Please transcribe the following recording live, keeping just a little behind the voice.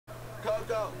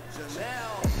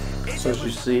So as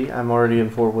you see, I'm already in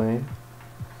Fort Wayne.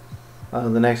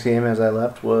 The next game as I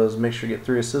left was make sure to get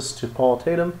 3 assists to Paul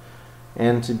Tatum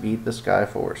and to beat the Sky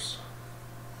Force.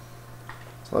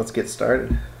 So let's get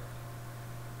started.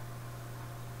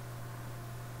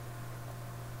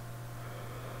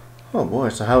 Oh boy,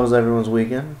 so how was everyone's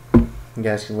weekend? You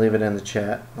guys can leave it in the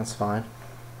chat, that's fine.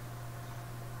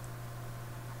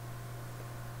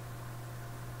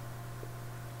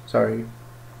 Sorry.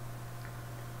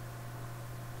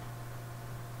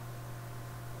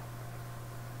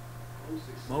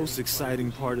 Most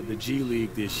exciting part of the G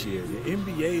League this year. The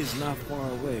NBA is not far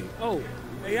away. Oh,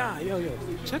 AI, yo,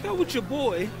 check out what your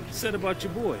boy said about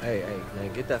your boy. Hey,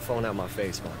 man, get that phone out my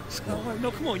face, Marcus.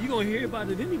 No, come on, you're going to hear about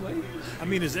it anyway. I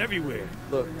mean, it's everywhere.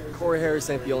 Look, Corey Harris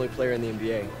ain't the only player in the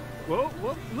NBA. Well,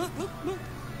 look.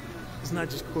 It's not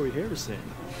just Corey Harris.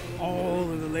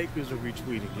 All of the Lakers are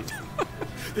retweeting it.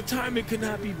 The timing could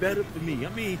not be better for me. I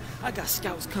mean, I got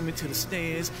scouts coming to the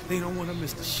stands. They don't want to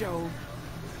miss the show.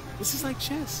 This is like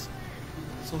chess.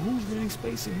 So who's winning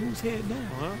space and who's head now,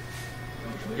 huh?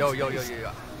 Yo.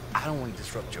 I don't want to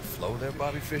disrupt your flow there,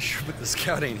 Bobby Fischer, but the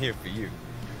scout ain't here for you.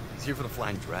 He's here for the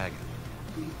Flying Dragon.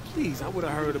 Please, I would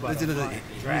have heard about it.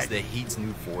 He's the Heat's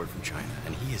new forward from China,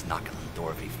 and he is knocking on the door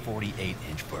of a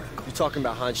 48-inch vertical. You're talking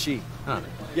about Han Shi? Huh?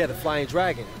 Yeah, the Flying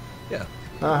Dragon. Yeah.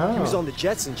 Uh-huh. He was on the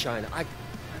Jets in China.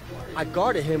 I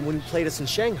guarded him when he played us in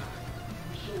Shanghai.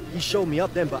 He showed me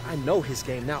up then, but I know his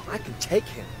game now. I can take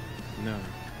him. No.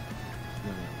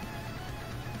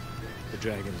 The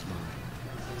dragon is mine.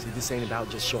 See, this ain't about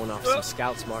just showing off some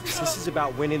scouts, Marcus. This is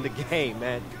about winning the game,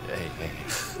 man. Hey.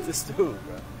 This dude, bro.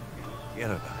 Forget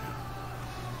about him.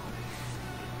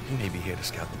 He may be here to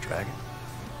scout the dragon.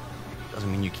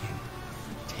 Doesn't mean you can't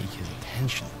take his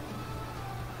attention.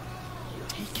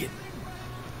 Take it.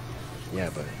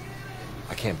 Yeah, but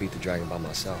I can't beat the dragon by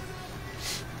myself.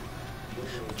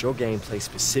 But your game plays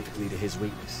specifically to his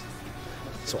weakness.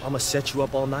 So I'm gonna set you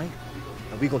up all night,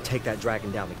 and we're gonna take that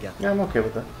dragon down together. Yeah, I'm okay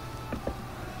with that.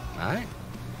 All right.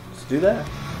 Let's do that.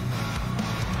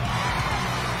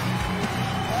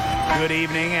 Good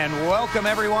evening and welcome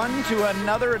everyone to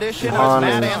another edition of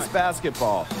Mad Ants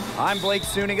Basketball. I'm Blake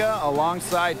Suniga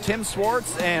alongside Tim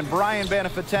Swartz and Brian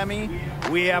Benefatemi.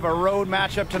 We have a road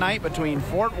matchup tonight between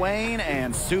Fort Wayne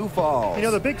and Sioux Falls. You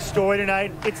know, the big story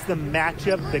tonight, it's the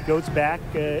matchup that goes back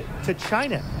to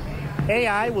China.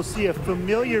 AI will see a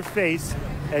familiar face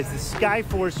as the Sky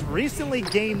Force recently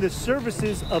gained the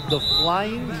services of the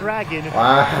Flying Dragon,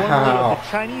 formerly of the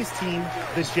Chinese team,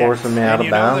 the Jets. Forcing me out of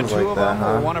bounds the two like of them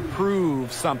that, will want to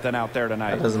prove something out there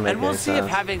tonight. That doesn't make and we'll any see sense.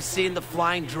 if having seen the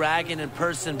Flying Dragon in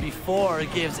person before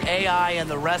gives AI and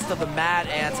the rest of the Mad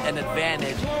Ants an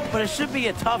advantage. But it should be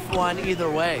a tough one either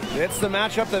way. It's the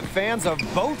matchup that fans of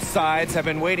both sides have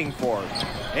been waiting for.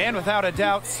 And without a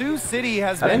doubt, Sioux City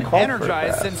has been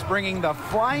energized since bringing the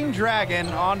Flying Dragon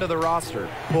onto the roster.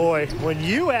 Boy, when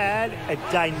you add a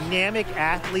dynamic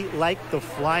athlete like the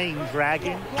Flying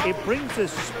Dragon, it brings a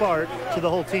spark to the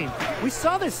whole team. We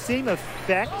saw the same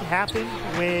effect happen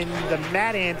when the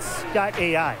Mad Ants got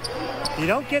AI. You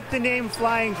don't get the name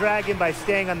Flying Dragon by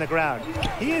staying on the ground.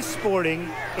 He is sporting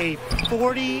a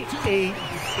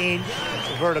 48-inch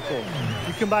vertical.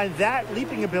 You combine that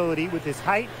leaping ability with his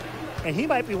height, and he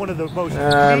might be one of the most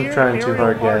I'm trying too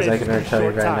hard, guys. I can already tell you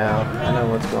right now. I know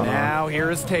what's going on. Now here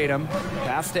is Tatum.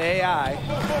 Pass to AI.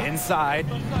 Inside.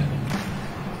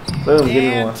 Boom, give me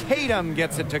And one. Tatum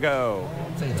gets it to go.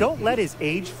 Don't let his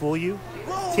age fool you.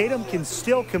 Tatum can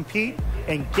still compete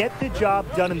and get the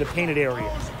job done in the painted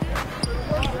areas.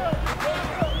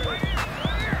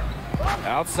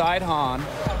 Outside Han.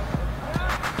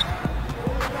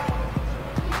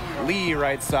 Lee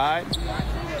right side.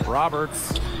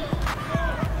 Roberts.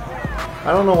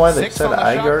 I don't know why they 6 said on the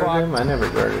I shot guarded clock. him. I never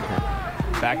guarded him.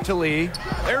 Back to Lee.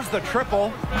 There's the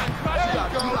triple.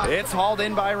 It's hauled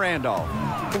in by Randolph.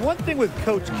 The one thing with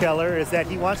Coach Keller is that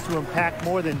he wants to impact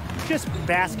more than just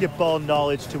basketball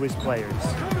knowledge to his players.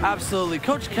 Absolutely.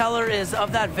 Coach Keller is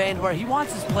of that vein where he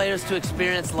wants his players to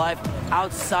experience life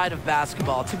outside of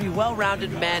basketball, to be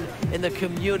well-rounded men in the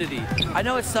community. I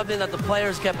know it's something that the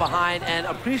players get behind and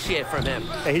appreciate from him.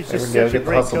 He's just such a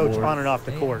great coach on and off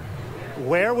the court.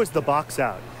 Where was the box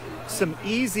out? Some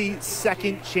easy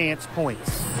second chance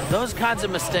points. Those kinds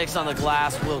of mistakes on the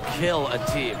glass will kill a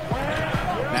team.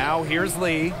 Now here's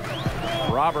Lee.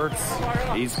 Roberts.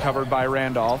 He's covered by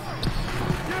Randolph.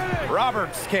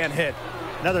 Roberts can't hit.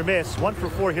 Another miss. 1 for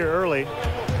 4 here early.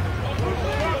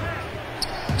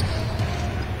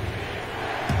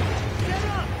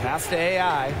 Pass to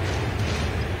AI.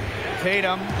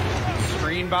 Tatum.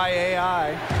 Screened by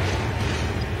AI.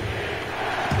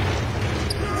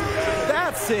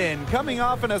 Madison coming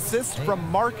off an assist from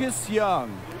Marcus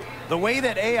Young. The way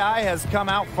that AI has come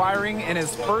out firing in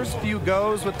his first few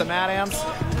goes with the Mad Ants,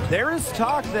 there is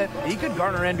talk that he could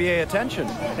garner NBA attention.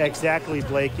 Exactly,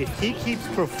 Blake. If he keeps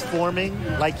performing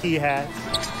like he has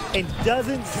and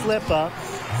doesn't slip up,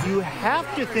 you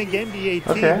have to think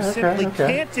NBA teams simply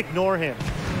can't ignore him.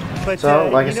 But so,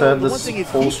 like I said, this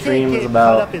full stream is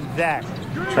about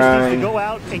trying to go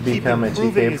out and become a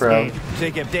 2K pro.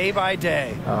 Take it day by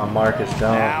day. Marcus,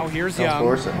 don't. Now here's don't Young.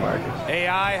 Force it, Marcus.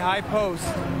 AI high post.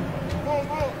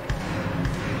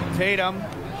 Tatum,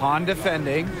 Han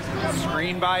defending.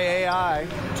 Screen by AI.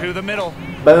 To the middle.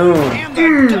 Boom. And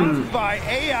the dunk by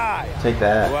AI. Take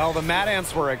that. Well, the Mad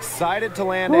Ants were excited to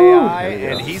land AI,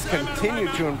 and he's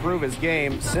continued to improve his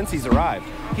game since he's arrived.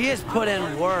 He has put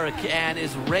in work and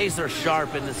is razor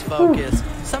sharp in his focus.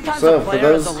 Sometimes so a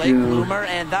player is a late bloomer,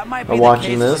 and that might be the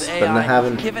case with AI, but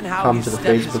haven't given how come he to the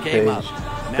stepped Facebook his game page.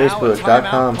 up.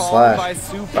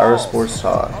 Facebook.com/Biro Sports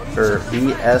Talk or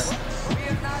BS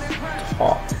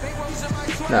Talk.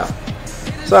 No,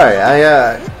 sorry,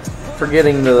 I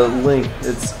forgetting the link.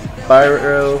 It's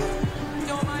Biro.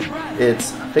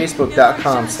 It's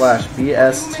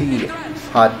Facebook.com/BST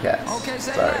Podcast.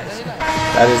 Sorry,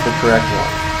 that is the correct one.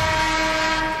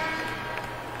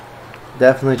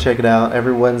 Definitely check it out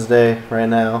every Wednesday right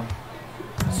now.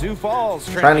 Sioux Falls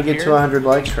trying to get to 100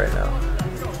 likes right now.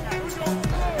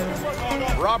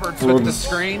 Roberts with the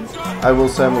screen. I will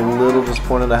say I'm a little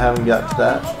disappointed I haven't got to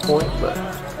that point, but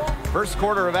first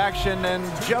quarter of action and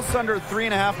just under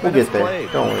 3.5 minutes we'll get there. played.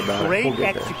 Don't worry about it. Great We'll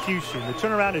get execution. The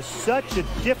turnaround is such a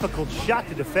difficult shot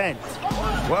to defend.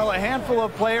 Well, a handful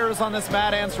of players on this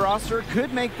Mad Ants roster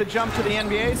could make the jump to the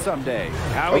NBA someday.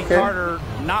 Howie Carter,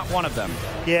 not one of them.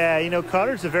 Yeah, you know,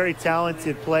 Carter's a very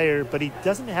talented player, but he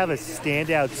doesn't have a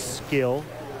standout skill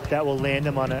that will land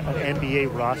him on an NBA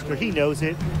roster. He knows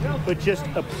it, but just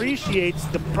appreciates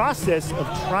the process of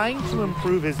trying to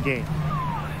improve his game.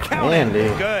 Andy.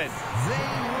 Good.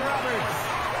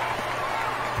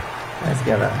 Let's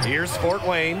get it. Here's Fort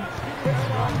Wayne.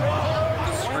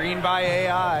 Screen by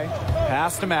AI.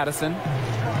 Pass to Madison.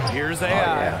 Here's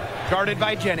AI. Guarded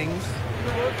by Jennings.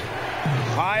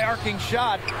 High arcing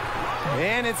shot.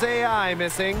 And it's AI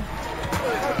missing.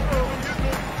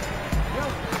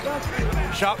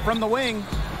 Shot from the wing.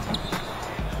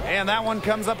 And that one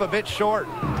comes up a bit short.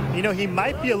 You know, he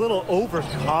might be a little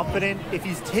overconfident if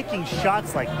he's taking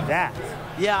shots like that.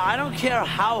 Yeah, I don't care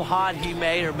how hot he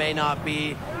may or may not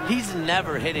be. He's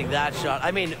never hitting that shot.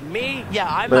 I mean, me, yeah,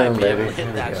 I might be able to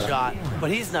hit that shot, but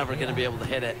he's never going to be able to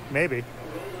hit it. Maybe. You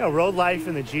know, road life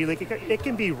in the G League, it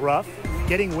can be rough.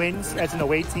 Getting wins as an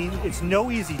away team, it's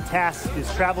no easy task. This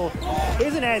travel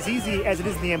isn't as easy as it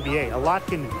is in the NBA. A lot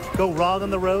can go wrong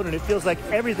on the road, and it feels like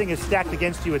everything is stacked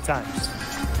against you at times.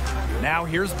 Now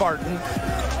here's Barton.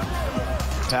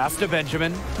 Pass to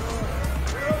Benjamin.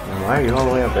 Why are you all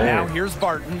the way up there? Now here's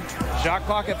Barton. Shot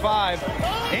clock at 5.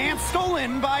 And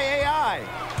stolen by AI.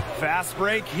 Fast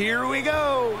break, here we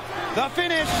go. The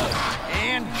finish.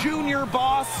 And Junior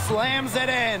Boss slams it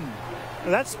in.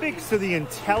 Well, that speaks to the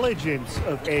intelligence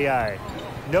of AI.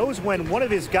 Knows when one of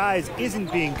his guys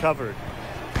isn't being covered.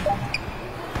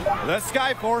 The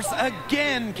Skyforce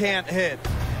again can't hit.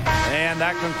 And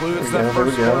that concludes the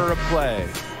first quarter of play.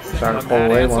 Starting to pull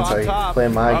away once I play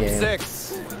my game.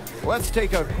 6. Let's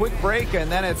take a quick break,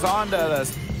 and then it's on to the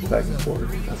second quarter.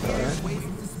 That's all right.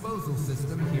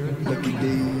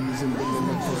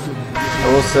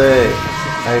 I will say,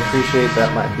 I appreciate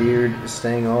that my beard is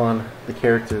staying on the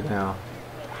character now.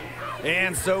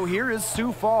 And so here is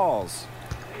Sioux Falls.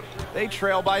 They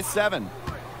trail by 7.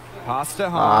 Pasta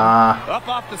Han. Up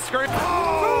off the screen.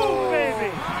 Oh,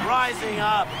 baby. Rising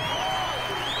up.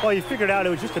 Well, you figured out it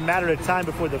was just a matter of time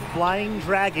before the Flying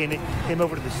Dragon came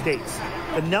over to the States.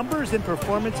 The numbers and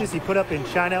performances he put up in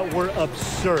China were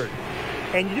absurd.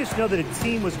 And you just know that a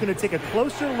team was going to take a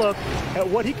closer look at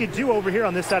what he could do over here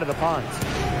on this side of the pond.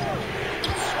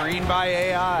 Screen by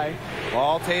AI.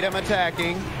 Ball Tatum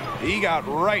attacking. He got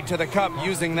right to the cup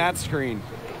using that screen.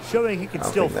 Showing he can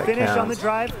still finish on the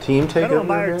drive. Team takeover. Gotta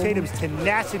admire Tatum's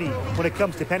tenacity when it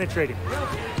comes to penetrating.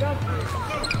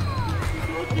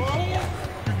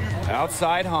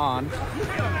 Outside Han.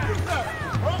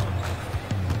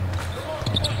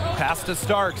 Pass to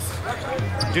Starks.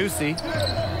 Ducey.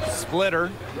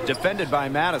 Splitter. Defended by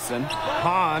Madison.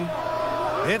 Han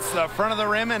hits the front of the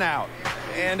rim and out.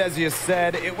 And as you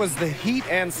said, it was the Heat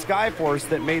and Skyforce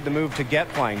that made the move to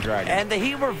get Flying Dragon. And the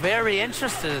Heat were very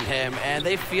interested in him, and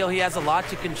they feel he has a lot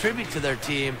to contribute to their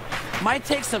team. Might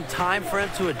take some time for him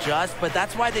to adjust, but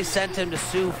that's why they sent him to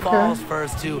Sioux Falls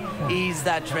first to ease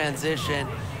that transition.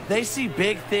 they see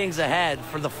big things ahead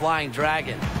for the Flying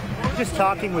Dragon. Just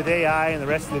talking with AI and the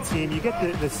rest of the team, you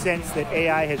get the sense that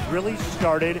AI has really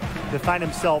started to find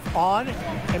himself on,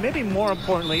 and maybe more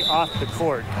importantly, off the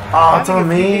court. Oh, it's on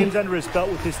Having a few me. games under his belt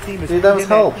with his team has Dude, that was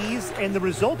put him help. at ease, and the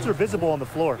results are visible on the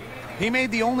floor. He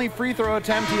made the only free throw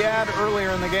attempt he had earlier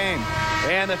in the game.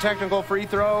 And the technical free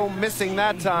throw, missing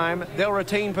that time. They'll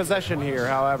retain possession here,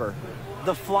 however.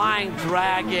 The Flying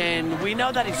Dragon, we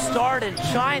know that he starred in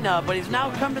China, but he's now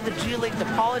come to the G League to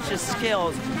polish his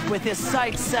skills with his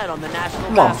sights set on the National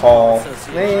Come on, Basketball Paul.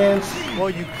 Association. Man. Well,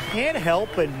 you can't help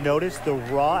but notice the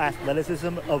raw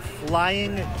athleticism of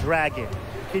Flying Dragon.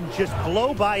 Can just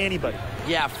blow by anybody.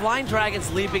 Yeah, Flying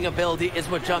Dragon's leaping ability is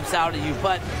what jumps out at you,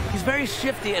 but he's very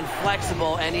shifty and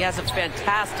flexible, and he has a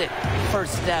fantastic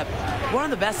first step. One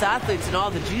of the best athletes in all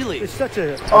the G League. It's such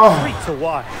a Oh. treat to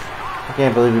watch. I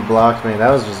can't believe he blocked me. That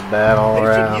was just bad all They should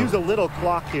around. use a little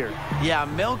clock here. Yeah,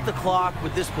 milk the clock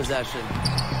with this possession.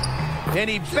 And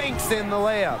he banks in the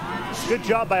layup. Good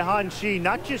job by Han Chi,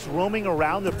 not just roaming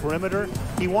around the perimeter.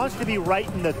 He wants to be right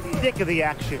in the thick of the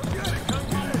action.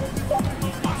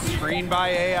 Screen by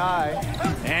AI.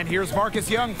 And here's Marcus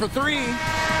Young for three.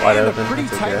 Wide and open. a pretty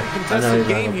That's tightly okay. I know contested he's not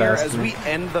game gonna here pass as me. we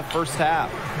end the first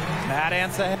half. Matt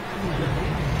Ansa.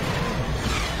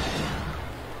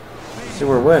 See,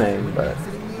 we're winning, but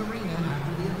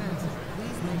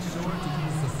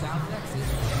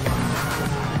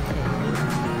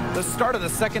The start of the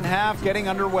second half getting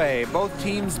underway. Both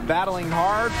teams battling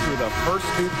hard through the first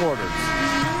two quarters.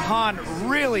 Han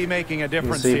really making a you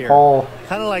difference see here. Paul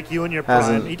Kind of like you in your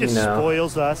Hasn't, prime. He just you know,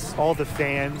 spoils us, all the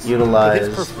fans. utilized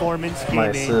with his performance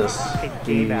my game in assists. and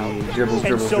game He out. dribbles,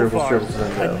 and so dribbles, far, dribbles,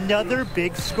 and go. another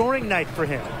big scoring night for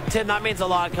him. Tim, that means a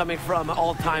lot coming from an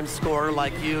all-time scorer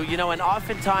like you. You know, and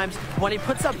oftentimes when he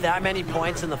puts up that many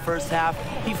points in the first half,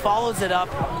 he follows it up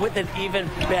with an even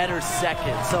better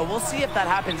second. So we'll see if that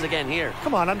happens again here.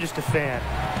 Come on, I'm just a fan.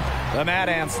 The Mad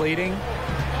Ants leading.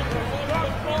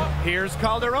 Here's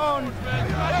Calderon.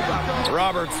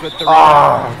 Roberts with the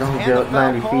rebound. don't And go the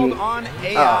foul 90 called feet. on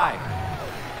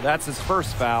AI. That's his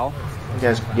first foul. You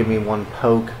guys can give me one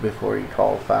poke before you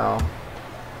call foul.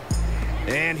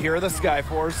 And here are the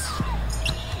Skyforce.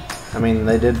 I mean,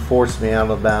 they did force me out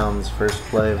of bounds first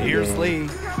play of the Here's game. Lee.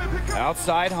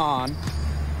 Outside Han.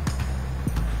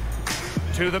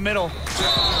 To the middle.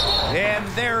 And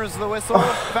there's the whistle.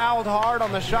 Fouled hard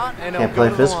on the shot, and Can't he'll play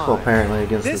go to the physical line. apparently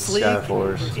against This the league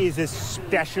Skyforce. is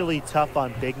especially tough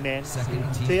on big men.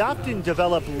 They often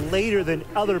develop later than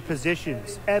other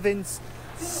positions. Evans,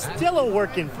 still a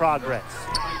work in progress.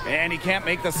 And he can't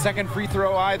make the second free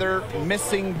throw either,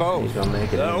 missing both. He's gonna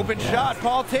make it. The open Yeah. shot,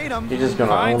 Paul Tatum He's just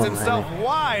gonna finds own him, himself man.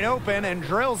 wide open and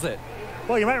drills it.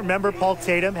 Well, you might remember Paul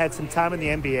Tatum had some time in the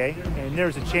NBA, and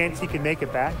there's a chance he can make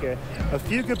it back. A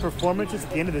few good performances at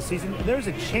the end of the season. There's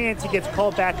a chance he gets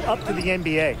called back up to the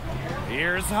NBA.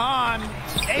 Here's Han.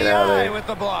 Get out of AI there. with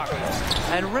the block.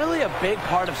 And really a big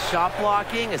part of shot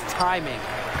blocking is timing.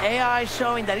 AI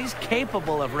showing that he's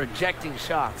capable of rejecting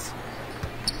shots.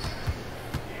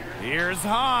 Here's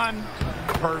Han.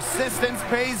 Persistence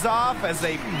pays off as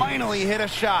they finally hit a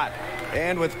shot.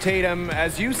 And with Tatum,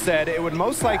 as you said, it would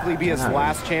most likely be his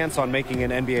last chance on making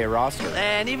an NBA roster.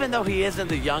 And even though he isn't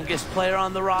the youngest player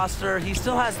on the roster, he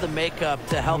still has the makeup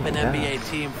to help an NBA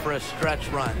team for a stretch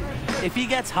run. If he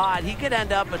gets hot, he could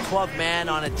end up a 12th man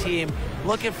on a team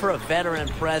looking for a veteran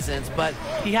presence, but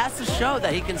he has to show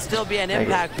that he can still be an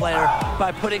impact player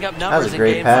by putting up That numbers was a in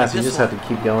great games pass. like You this just one. have to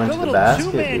keep going A to the little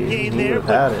basket, two-man dude. game He there, would have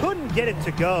but had it. couldn't get it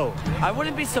to go. I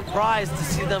wouldn't be surprised to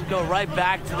see them go right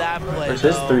back to that play. There's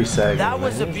just though. 3 seconds. That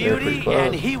was a man. They're pretty beauty, close.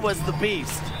 and he was the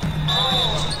beast.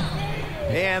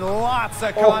 And lots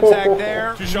of contact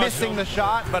there. Missing the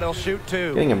shot, but he'll shoot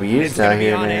two. Getting abused It's out gonna be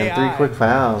here, on man. AI. 3 quick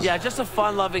fouls. Yeah, just a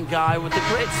fun-loving guy with a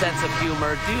great sense of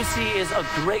humor. Ducey is a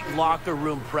great locker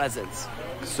room presence.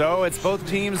 So it's both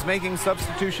teams making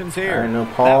substitutions here. All right, no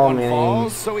That Paul, one man.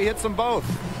 falls, so he hits them both.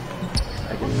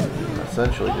 I can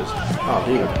essentially just. Oh,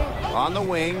 dude. On the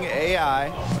wing, AI.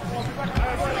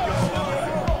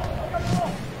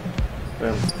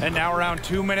 Boom. And now around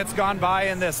 2 minutes gone by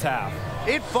in this half.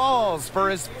 It falls for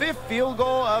his 5th field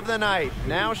goal of the night.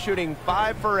 Now shooting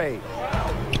 5 for 8.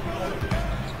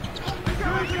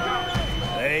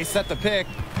 They set the pick.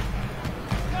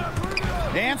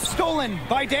 And stolen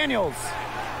by Daniels.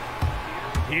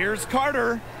 Here's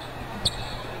Carter.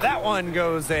 That one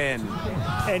goes in.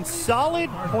 And solid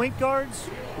point guards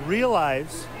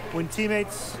realize when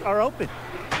teammates are open.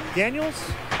 Daniels,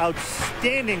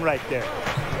 outstanding right there.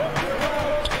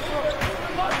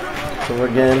 So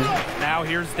we're getting. Now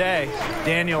here's Day.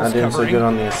 Daniels Not doing so covering. good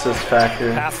on the assist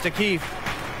factor. Pass to Keith.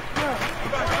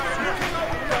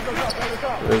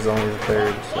 This is only the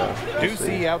third, so we'll Ducey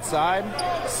see.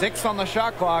 outside. 6 on the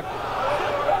shot clock.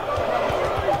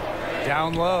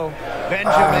 Down low.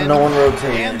 Benjamin. No one rotated.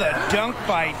 And the dunk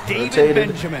by David Rotated.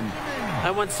 Benjamin.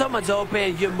 And when someone's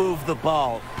open, you move the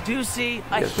ball. Ducey,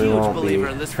 a Guess we huge won't believer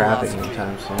be in this trapping philosophy.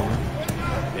 anytime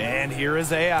soon. And here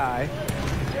is AI.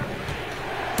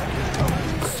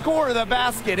 Score the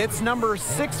basket. It's number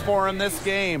 6 for him this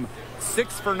game.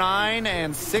 6 for 9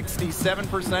 and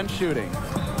 67% shooting.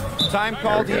 Time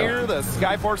called here. The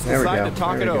Skyforce There we decide go. to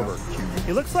talk There it we go. over.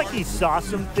 It looks like he saw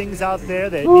some things out there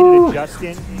that needed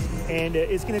adjusting, and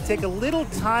it's going to take a little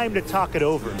time to talk it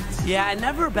over. Yeah, and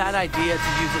never a bad idea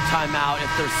to use a timeout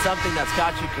if there's something that's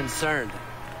got you concerned.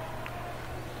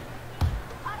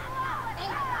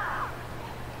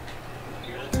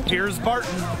 Here's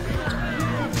Barton.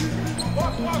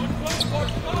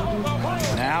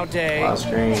 Now Day. Lot of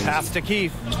screens. Pass to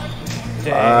Keefe.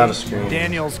 Day. Lot of screens.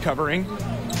 Daniels covering.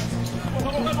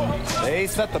 They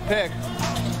set the pick.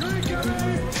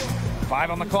 5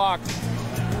 on the clock.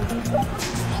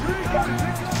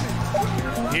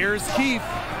 Here's Keefe.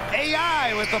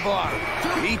 AI with the block.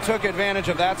 He took advantage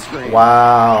of that screen.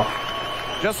 Wow.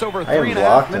 Just over I 3.5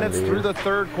 blocked him, minutes dude. through the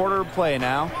third quarter of play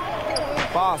now.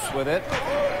 Boss with it.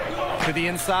 To the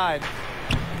inside.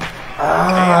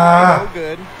 AI, no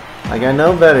good. Like, I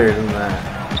know better than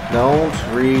that.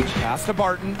 Don't reach. Pass to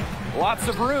Barton. Lots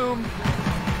of room.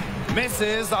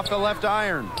 Misses off the left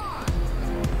iron.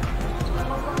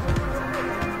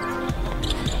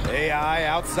 AI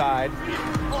outside.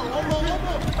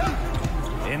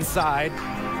 Inside.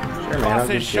 Sure, man, I'll Boss's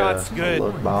get you shot's a good.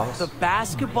 look, boss. The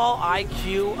basketball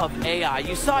IQ of AI.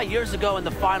 You saw it years ago in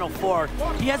the Final Four.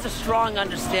 He has a strong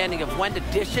understanding of when to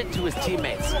dish it to his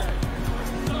teammates.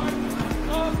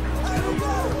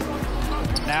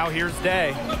 Now here's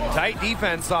Day. Tight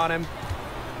defense on him.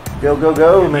 Go, go,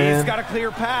 go, He's man. got a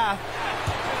clear path.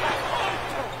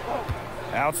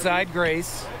 Outside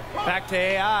Grace. Back to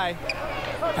AI.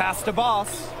 Pass to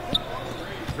Boss.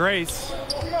 Grace.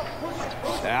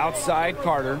 Outside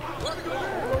Carter.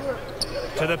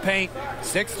 To the paint.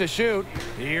 6 to shoot.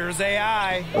 Here's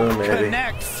AI. Boom, baby.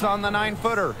 Connects on the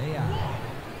 9-footer.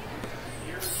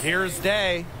 Here's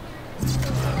Day.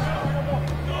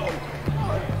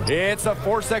 It's a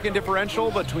 4-second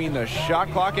differential between the shot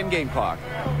clock and game clock.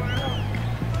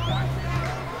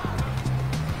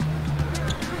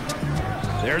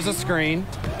 There's a screen.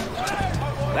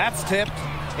 That's tipped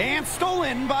and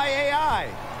stolen by AI.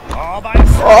 All by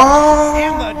himself. Oh!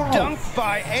 And the dunk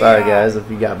by AI. Sorry, guys, if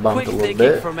you got bumped Quick a little thinking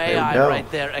bit. from There we AI go.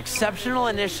 right there. Exceptional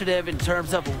initiative in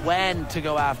terms of when to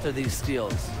go after these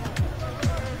steals.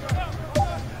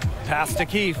 Pass to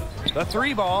Keefe. The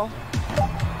 3 ball.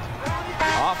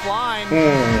 Offline. that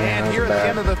And was here at the bad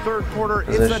end of the third quarter, it's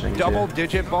a positioning, too.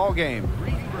 double-digit ball game.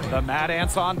 The Mad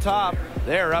Ants on top.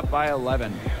 They're up by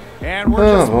 11. And we're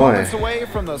Oh, just boy. moments away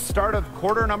from the start of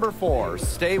quarter number 4.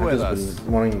 Stay I've with just us.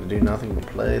 been wanting to do nothing but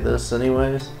play this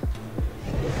anyways.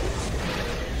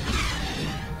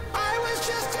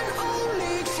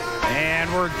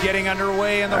 And we're getting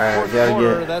underway in the All right, fourth gotta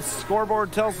quarter. get- The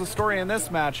scoreboard tells the story in this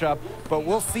matchup, but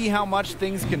we'll see how much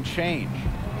things can change.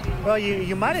 Well,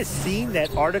 you might have seen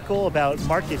that article about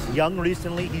Marcus Young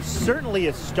recently. He's certainly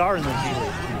a star in the G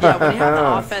League. Yeah, when you have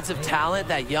the offensive talent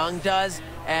that Young does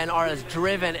and are as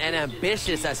driven and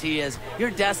ambitious as he is,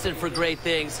 you're destined for great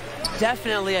things.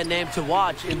 Definitely a name to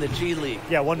watch in the G League.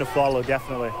 Yeah, one to follow,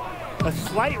 definitely. A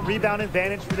slight rebound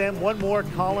advantage for them, one more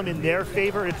column in their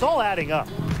favor. It's all adding up.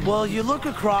 Well, you look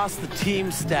across the team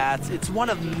stats, it's one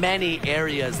of many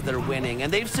areas they're winning,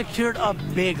 and they've secured a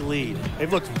big lead.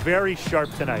 They've looked very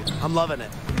sharp tonight. I'm loving it.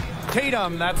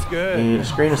 Tatum, that's good. The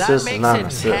screen That assist is makes not an it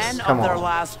assist. 10 Come of their on.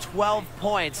 last 12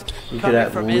 points You could coming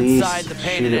at from least inside the shoot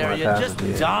painted it when area. I Just pass it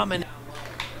to you. dominant.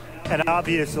 And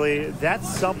obviously, that's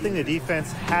something the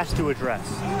defense has to address.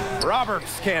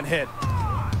 Roberts can't hit.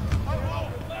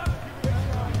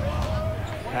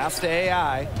 Pass to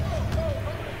AI.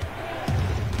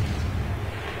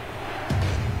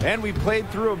 And we played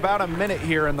through about a minute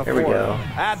here in the Here we fourth. go.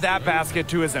 Add that basket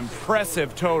to his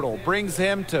impressive total. Brings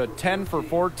him to 10 for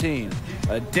 14.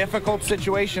 A difficult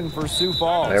situation for Sioux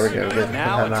Falls. There we go. Good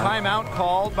Now a timeout. timeout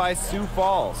called by Sioux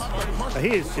Falls.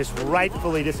 He is just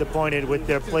rightfully disappointed with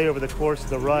their play over the course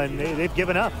of the run. They've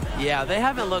given up. Yeah, they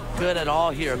haven't looked good at all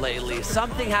here lately.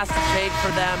 Something has to change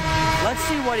for them. Let's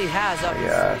see what he has up his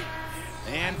Yeah. sleeve.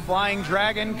 And Flying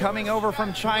Dragon coming over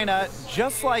from China,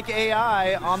 just like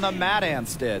AI on the Mad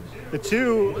Ants did. The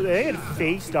two, they had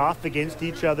faced off against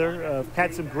each other,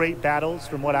 had some great battles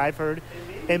from what I've heard,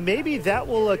 and maybe that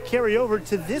will carry over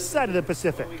to this side of the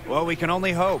Pacific. Well, we can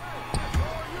only hope.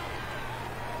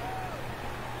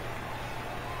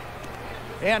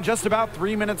 And just about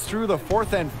 3 minutes through the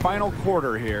fourth and final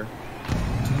quarter here.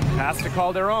 Pass to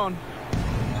Calderon.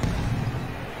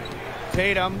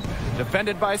 Tatum,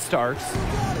 defended by Starks.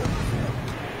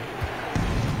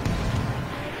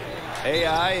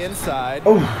 AI inside.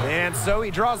 Oh. And so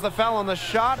he draws the foul on the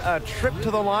shot. A trip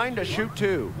to the line to shoot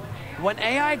 2. When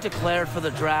AI declared for the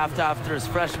draft after his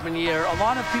freshman year, a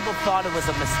lot of people thought it was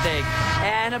a mistake,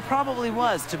 and it probably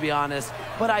was, to be honest.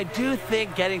 But I do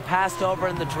think getting passed over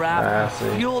in the draft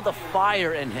fueled a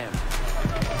fire in him.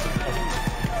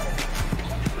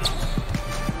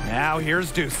 Now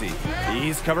here's Ducey.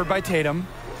 He's covered by Tatum.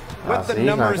 With the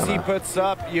numbers he puts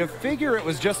up, you figure it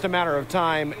was just a matter of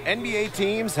time. NBA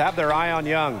teams have their eye on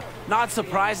Young. Not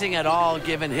surprising at all,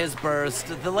 given his burst.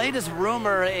 The latest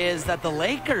rumor is that the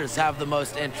Lakers have the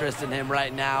most interest in him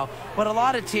right now, but a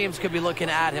lot of teams could be looking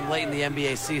at him late in the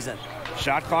NBA season.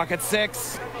 Shot clock at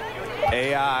 6.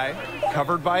 AI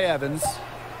covered by Evans.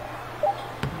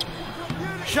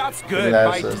 Shot's good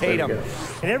by Tatum.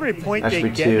 And every point they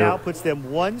get now puts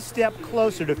them one step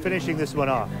closer to finishing this one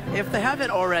off. If they haven't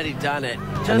already done it,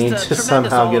 I need just to a tremendous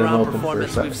somehow get him all-around open for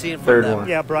performance a we've seen from third them. one.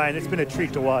 Yeah, Brian, it's been a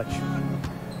treat to watch.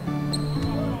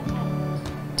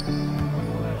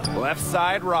 Left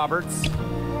side, Roberts.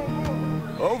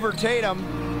 Over Tatum.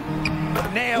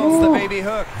 Nails the baby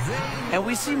hook. And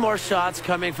we see more shots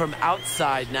coming from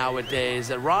outside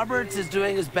nowadays, and Roberts is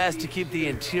doing his best to keep the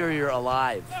interior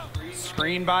alive.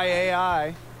 Screen by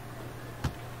AI.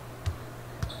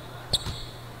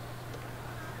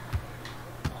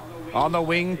 On the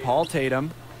wing, Paul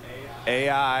Tatum.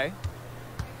 AI.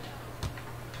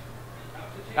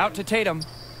 Out to Tatum.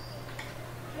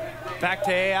 Back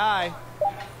to AI.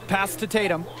 Pass to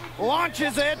Tatum.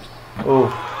 Launches it. Oh.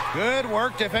 Good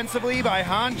work defensively by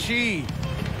Han Chi.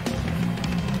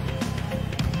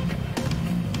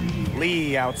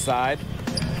 Lee outside.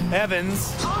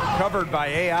 Evans covered by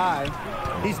AI.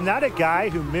 He's not a guy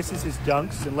who misses his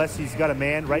dunks unless he's got a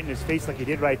man right in his face like he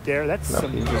did right there. That's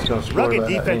some rugged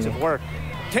defensive work.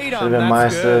 Tatum,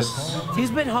 that's good.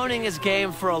 He's been honing his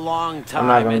game for a long time. I'm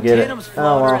not going to get it. Tatum's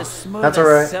floater is smooth That's all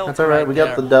right. as silk That's all right. We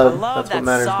got the dub. That's what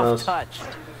matters most. Touch.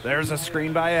 There's a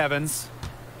screen by Evans.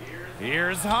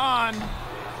 Here's Han.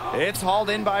 It's hauled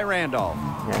in by Randolph.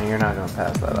 Yeah, you're not going to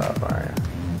pass that up, are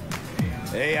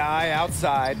you? AI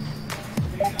outside.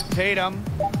 Tatum.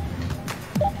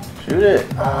 Shoot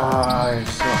it.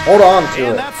 Hold on to it.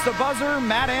 And that's the buzzer.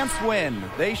 Mad Ants win.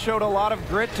 They showed a lot of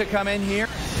grit to come in here.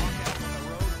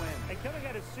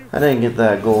 I didn't get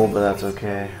that goal, but that's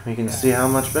okay. We can see how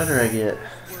much better I get.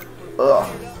 Ugh.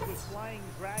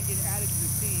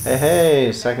 Hey,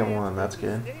 hey, second one. That's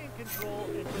good.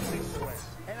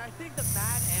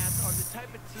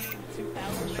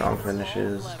 Strong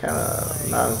finishes. Kind of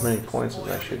not as many points as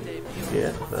I should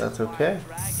get, but that's okay.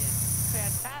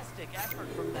 Pick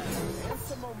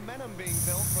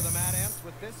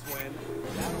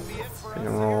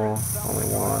and roll. Only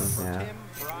one. Yeah.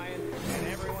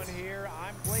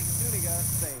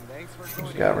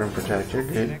 Just got rim protector.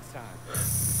 Good.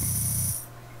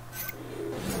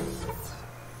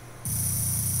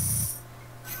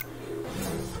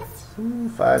 Ooh,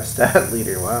 5 stat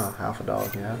leader. Wow, half a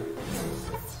dog. Yeah.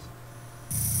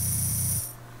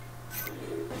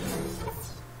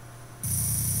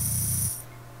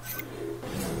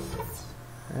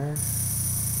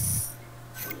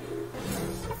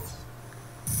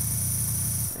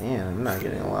 Man, I'm not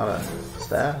getting a lot of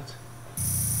stats.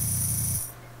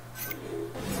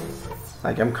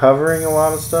 Like, I'm covering a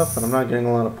lot of stuff, but I'm not getting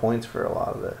a lot of points for a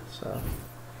lot of it, so.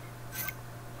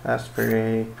 Pass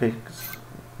break, picks,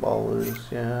 ball loose,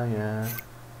 yeah.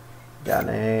 Got an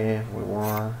A, we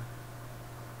won.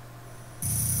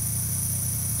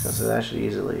 So that should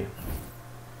easily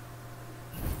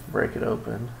break it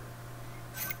open.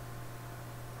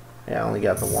 Yeah, I only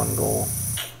got the 1 goal.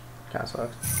 Kinda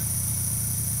sucks.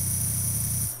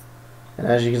 And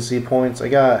as you can see, points, I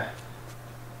got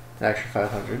an extra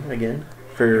 500 again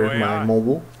for my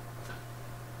mobile.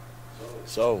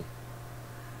 So,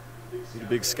 you're the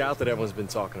big scout that everyone's been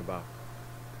talking about.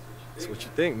 So what you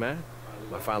think, man?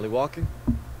 Am I finally walking?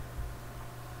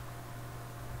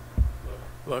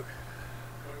 Look,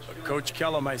 Coach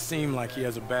Keller might seem like he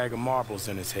has a bag of marbles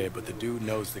in his head, but the dude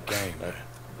knows the game. That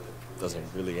doesn't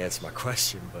really answer my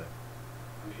question, but...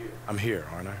 I'm here,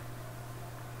 aren't I?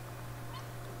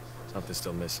 Something's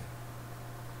still missing.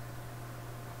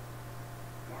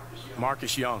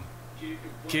 Marcus Young.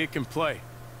 Kid can play.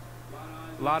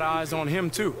 A lot of eyes on him,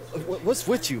 too. What's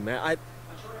with you, man?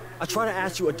 I try to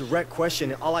ask you a direct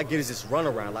question, and all I get is this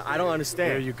runaround. Like, I don't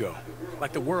understand. There you go.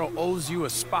 Like the world owes you a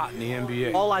spot in the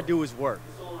NBA. All I do is work.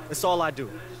 That's all I do.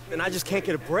 and I just can't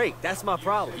get a break. That's my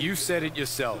problem. You said it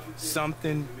yourself.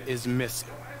 Something is missing.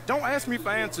 Don't ask me for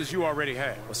answers you already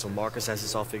have. Well, so Marcus has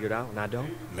this all figured out, and I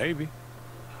don't? Maybe.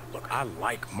 Look, I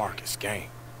like Marcus' game.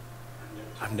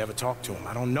 I've never talked to him.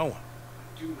 I don't know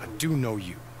him. I do know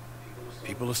you.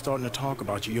 People are starting to talk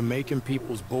about you. You're making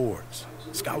people's boards.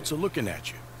 Scouts are looking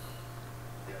at you.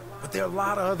 But there are a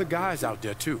lot of other guys out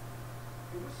there, too.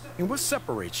 And what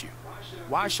separates you?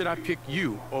 Why should I pick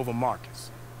you over Marcus?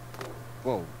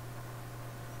 Whoa.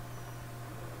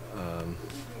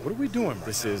 What are we doing, bro?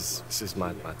 This is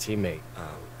my teammate,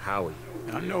 Howie.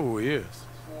 I know who he is.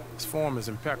 His form is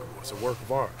impeccable. It's a work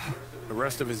of art. The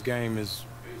rest of his game is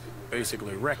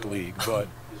basically rec league, but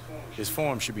his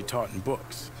form should be taught in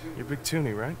books. You're Big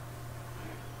Toonie, right?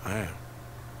 I am.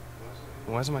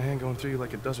 Why isn't my hand going through you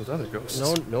like it does with other ghosts?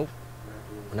 Nope.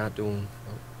 We're not doing...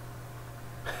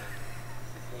 Nope.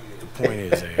 The point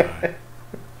is, AI,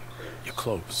 you're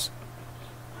close.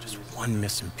 Just one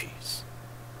missing piece.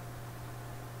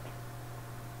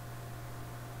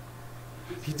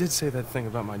 He did say that thing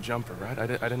about my jumper, right? I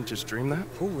didn't just dream that?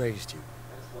 Who raised you?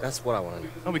 That's what I want to know.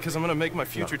 Oh, because I'm going to make my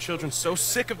future children so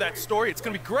sick of that story, it's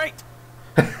going to be great.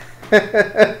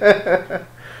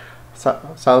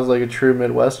 Sounds like a true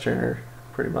Midwesterner,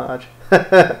 pretty much.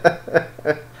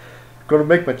 Gonna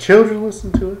make my children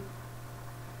listen to it.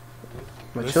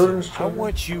 Children's children. I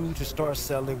want you to start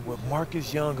selling what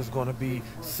Marcus Young is going to be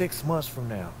 6 months from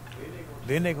now.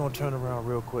 Then they're going to turn around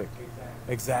real quick.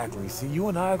 Exactly. See, you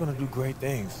and I are going to do great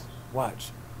things.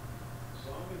 Watch.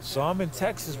 So I'm in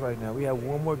Texas right now. We have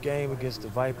one more game against the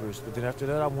Vipers, but then after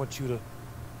that, I want you to...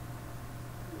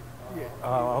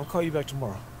 I'll call you back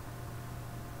tomorrow.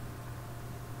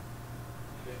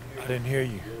 I didn't hear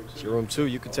you. It's your room, too.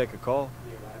 You can take a call.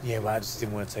 Yeah, but I just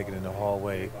didn't want to take it in the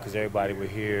hallway because everybody would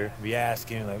hear, be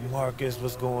asking, like, Marcus,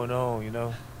 what's going on, you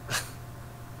know?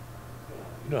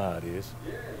 You know how it is.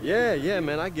 Yeah,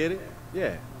 man, I get it.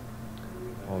 Yeah.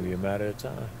 Only a matter of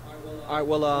time. All right,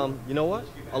 well, you know what?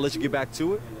 I'll let you get back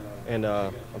to it. And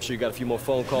I'm sure you got a few more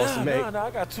phone calls to make. Nah,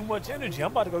 I got too much energy.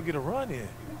 I'm about to go get a run in.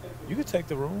 You can take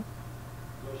the room.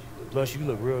 Plus, you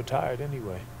look real tired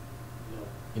anyway.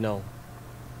 You know,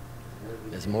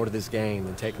 there's more to this game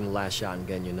than taking the last shot and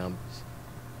getting your numbers.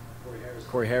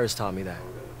 Corey Harris taught me that.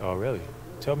 Oh, really?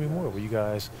 Tell me more. Were you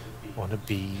guys on the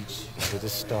beach, under the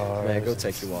stars? Man, go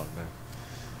take your walk, man.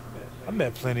 I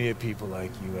met plenty of people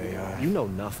like you, AI. You know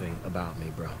nothing about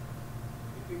me, bro.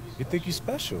 You think you're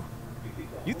special.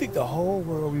 You think the whole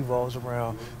world revolves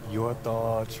around your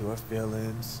thoughts, your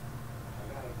feelings.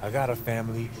 I got a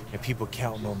family, and people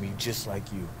counting on me just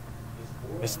like you.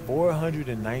 There's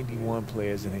 491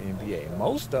 players in the NBA.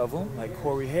 Most of them, like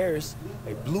Corey Harris,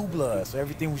 they blue blood, so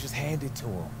everything was just handed to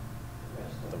them.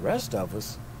 The rest of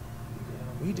us,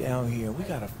 we down here, we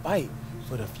gotta fight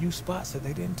for the few spots that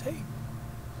they didn't take.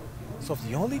 So if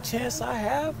the only chance I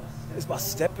have is by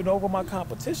stepping over my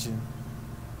competition,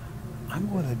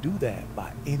 I'm gonna do that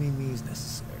by any means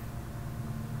necessary.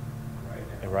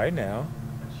 And right now,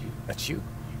 that's you.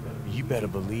 You better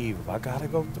believe if I gotta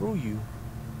go through you,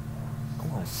 I'm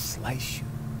gonna slice you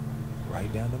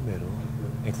right down the middle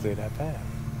and clear that path.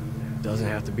 Doesn't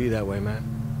have to be that way, man.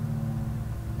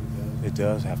 It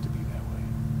does have to be that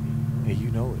way. And you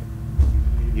know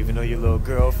it. Even though your little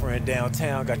girlfriend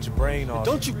downtown got your brain off.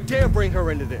 Don't you dare bring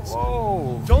her into this.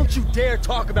 Whoa. Don't you dare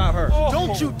talk about her. Whoa.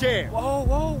 Don't you dare.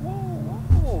 Whoa.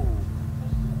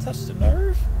 Touch the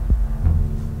nerve.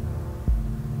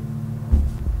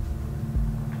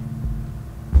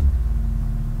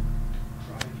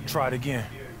 Try it again.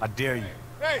 I dare you.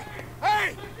 Hey!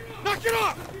 Knock it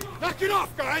off! Knock it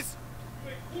off, guys!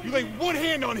 You lay one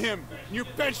hand on him, and you're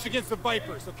benched against the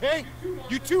Vipers, okay?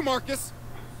 You too, Marcus.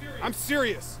 I'm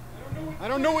serious. I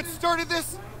don't know what started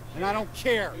this, and I don't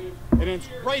care. It ends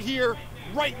right here,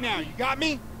 right now. You got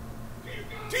me?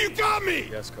 Do you got me?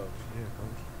 Yes, Coach. Yeah,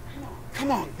 Coach.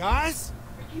 Come on, guys.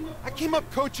 I came up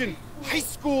coaching high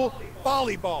school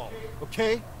volleyball,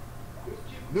 okay?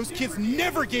 Those kids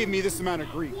never gave me this amount of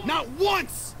grief. Not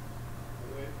once!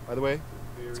 By the way,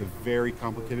 it's a very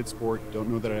complicated sport. Don't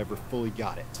know that I ever fully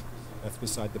got it. That's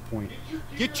beside the point.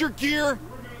 Get your gear.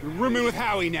 You're rooming with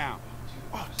Howie now.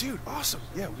 Oh, dude, awesome.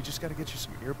 Yeah, we just got to get you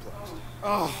some earplugs.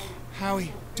 Oh,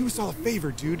 Howie, do us all a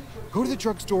favor, dude. Go to the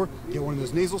drugstore, get one of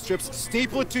those nasal strips,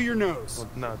 staple it to your nose. Well,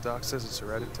 no, Doc says it's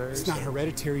hereditary. It's not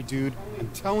hereditary, dude. I'm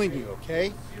telling you,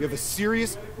 okay? You have a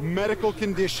serious medical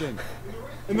condition.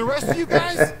 And the rest of you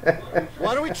guys,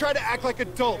 why don't we try to act like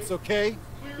adults, okay?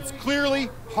 It's clearly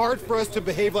hard for us to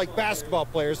behave like basketball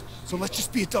players, so let's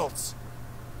just be adults.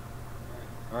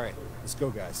 All right, let's go,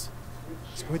 guys.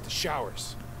 Let's go hit the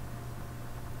showers.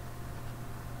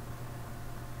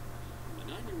 A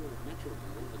 9-year-old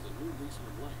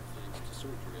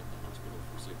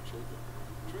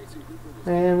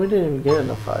Man, we didn't even get in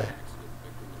the fight.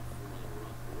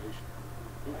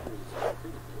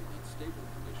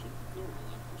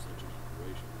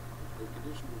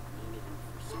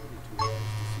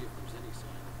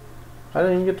 I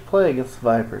didn't even get to play against the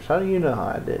Vipers. How do you know how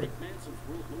I did?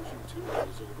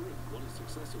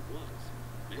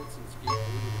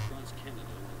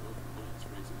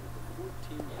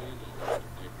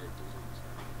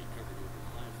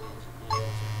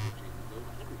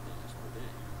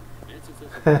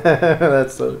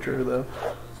 That's so true, though.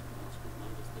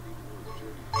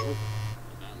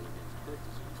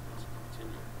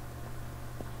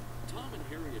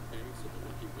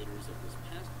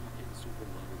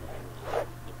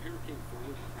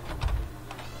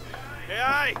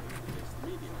 Hey!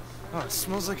 Oh, it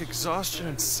smells like exhaustion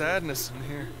and sadness in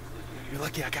here. You're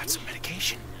lucky I got some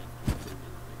medication.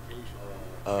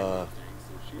 Why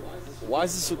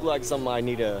does this look like something I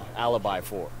need an alibi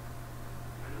for?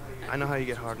 I know how you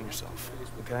get hard on yourself,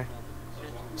 okay?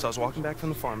 So I was walking back from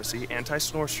the pharmacy,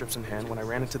 anti-snore strips in hand, when I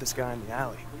ran into this guy in the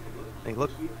alley. And he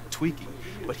looked tweaky,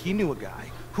 but he knew a guy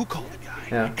who called a guy,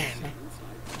 Yeah. and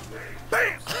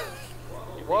BAM!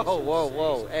 Whoa, whoa,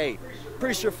 whoa. Hey,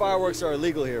 pretty sure fireworks are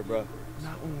illegal here, bro.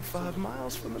 Not when we're 5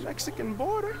 miles from the Mexican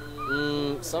border.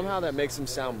 Somehow that makes them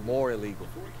sound more illegal.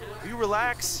 You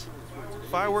relax.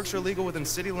 Fireworks are legal within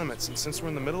city limits, and since we're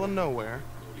in the middle of nowhere,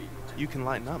 you can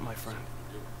lighten up, my friend.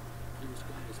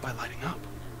 By lighting up.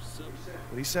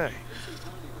 What do you say?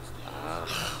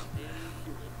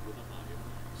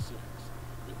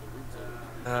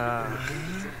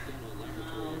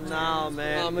 Nah,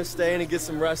 man. I'm gonna stay in and get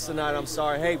some rest tonight. I'm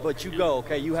sorry. Hey, but you go,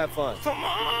 okay? You have fun. Come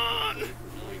on!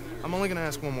 I'm only gonna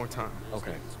ask one more time.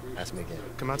 Okay. Ask me again.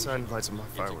 Come outside and light some more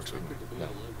fireworks with me. No.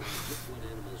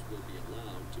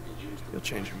 You'll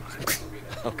change your mind.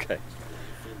 Okay.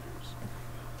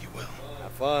 You will.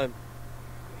 Have fun.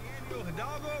 Annual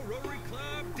Hidalgo Rotary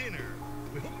Club dinner.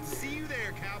 We hope to see you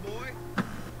there, cowboy.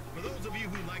 For those of you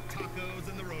who like tacos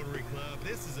in the Rotary Club,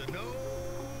 this is a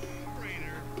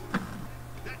no-brainer.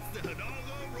 That's the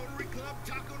Hidalgo Rotary Club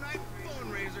Taco Night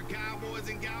fundraiser, cowboys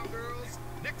and cowgirls.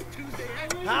 Next Tuesday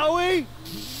at... Howie!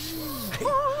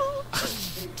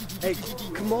 Hey,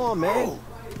 come on, man.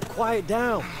 Quiet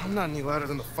down. I'm not any louder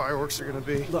than the fireworks are gonna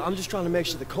be. Look, I'm just trying to make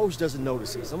sure the coach doesn't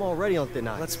notice us. I'm already on thin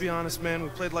ice. Let's be honest, man. We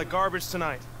played like garbage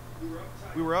tonight.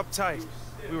 We were uptight.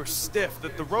 We were stiff.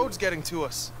 The road's getting to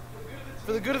us.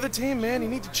 For the good of the team, man, you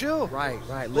need to chill. Right.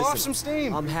 Blow Listen, off some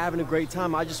steam. I'm having a great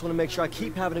time. I just want to make sure I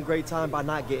keep having a great time by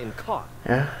not getting caught.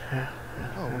 Yeah.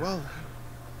 Oh, well.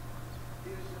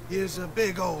 Here's a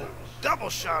big old double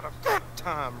shot of good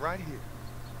time right here.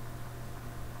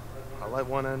 I'll light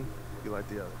one end, you light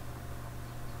the other.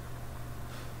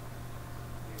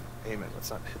 Amen.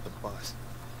 Let's not hit the bus.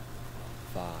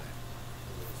 5,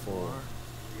 4,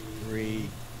 3,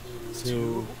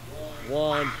 2,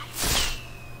 1.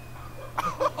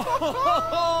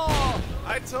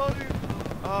 I told you.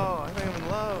 Oh, I think I'm in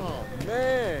love. Oh,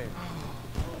 man.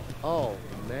 Oh,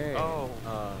 man. Oh.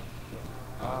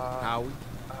 Howie?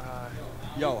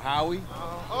 Yo, Howie?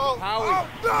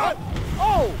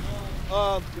 Howie.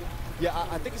 Yeah,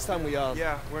 I think it's time we,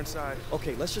 Yeah, we're inside.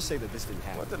 Okay, let's just say that this didn't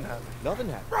happen. What didn't happen? Nothing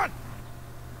happened. Run!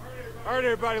 All right,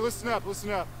 everybody, listen up, listen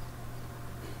up.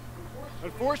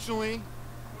 Unfortunately,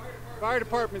 the fire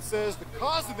department says the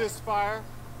cause of this fire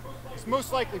is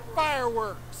most likely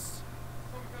fireworks.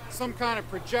 Some kind of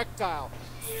projectile.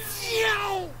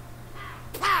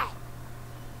 Pow!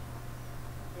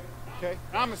 Okay,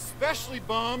 and I'm especially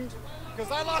bummed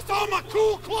because I lost all my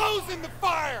cool clothes in the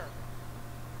fire.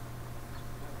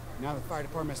 Now the fire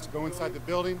department has to go inside the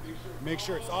building and make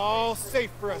sure it's all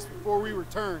safe for us before we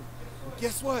return. And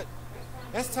guess what?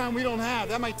 That's time we don't have.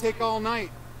 That might take all night.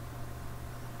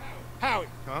 Howie.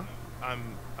 Huh?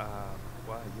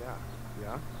 Well,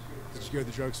 yeah. Did you go to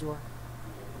the drugstore?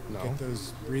 No. Get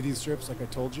those breathing strips like I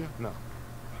told you? No.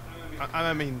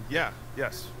 I mean, yeah,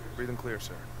 yes. Breathing clear,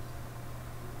 sir.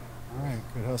 All right,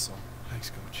 good hustle. Thanks,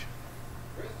 Coach.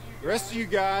 The rest of you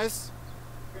guys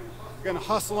are gonna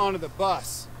hustle onto the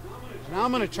bus. And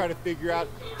I'm gonna try to figure out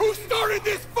who started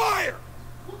this fire!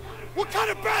 What kind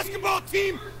of basketball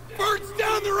team burns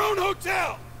down their own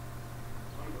hotel?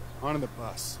 Onto the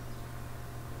bus.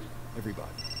 Everybody.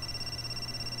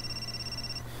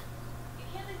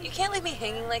 You can't leave me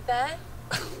hanging like that.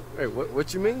 Hey,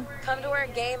 what you mean? Come to our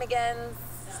game against...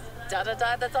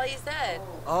 That's all you said.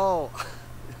 Oh,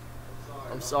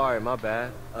 I'm sorry, my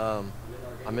bad. I'm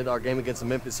in our game against the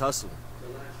Memphis Hustle.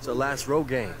 It's our last road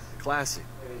game, classic.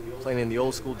 Playing in the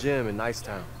old school gym in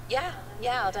Nicetown. Yeah,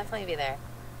 I'll definitely be there.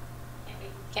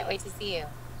 Can't wait to see you.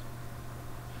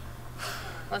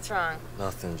 What's wrong?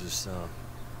 Nothing, just,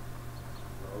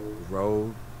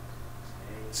 road,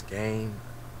 this game.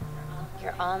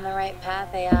 You're on the right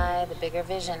path, AI. The bigger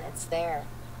vision, it's there.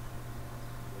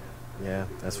 Yeah,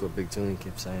 that's what Big Toonie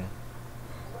keeps saying.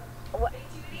 What?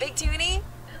 Big Toonie?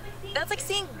 That's like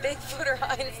seeing Bigfoot or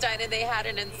Einstein and they had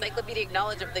an encyclopedic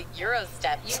knowledge of the Euro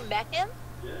step. You met him?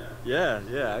 Yeah,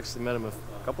 I actually met him a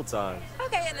couple times.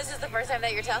 Okay, and this is the first time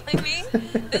that you're telling me?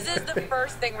 This is the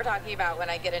first thing we're talking about when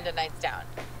I get into Nights Down.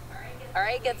 All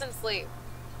right, get some sleep.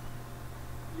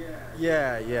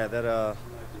 Yeah, that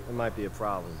might be a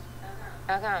problem.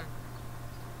 How come?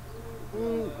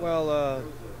 Well,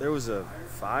 there was a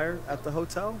fire at the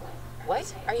hotel.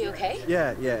 What? Are you okay?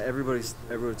 Yeah, everybody's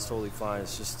totally fine.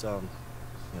 It's just,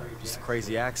 just a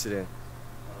crazy accident.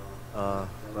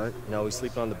 But, we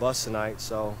sleeping on the bus tonight,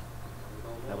 so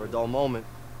never a dull moment.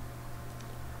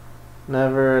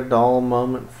 Never a dull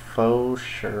moment, for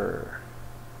sure.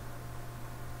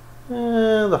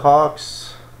 The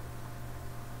Hawks,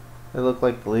 they look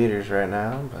like the leaders right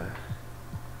now, but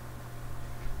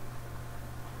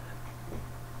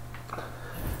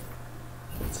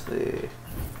let's see.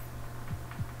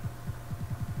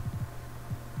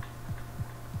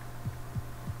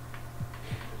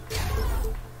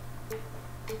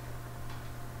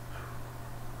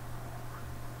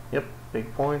 Yep,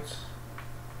 big points.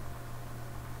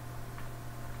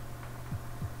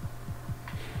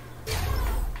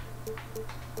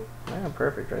 Yeah,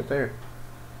 perfect right there.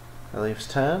 That leaves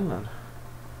 10, and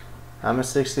I'm a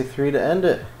 63 to end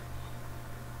it.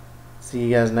 See you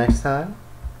guys next time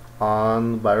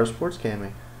on Biro Sports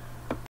Gaming.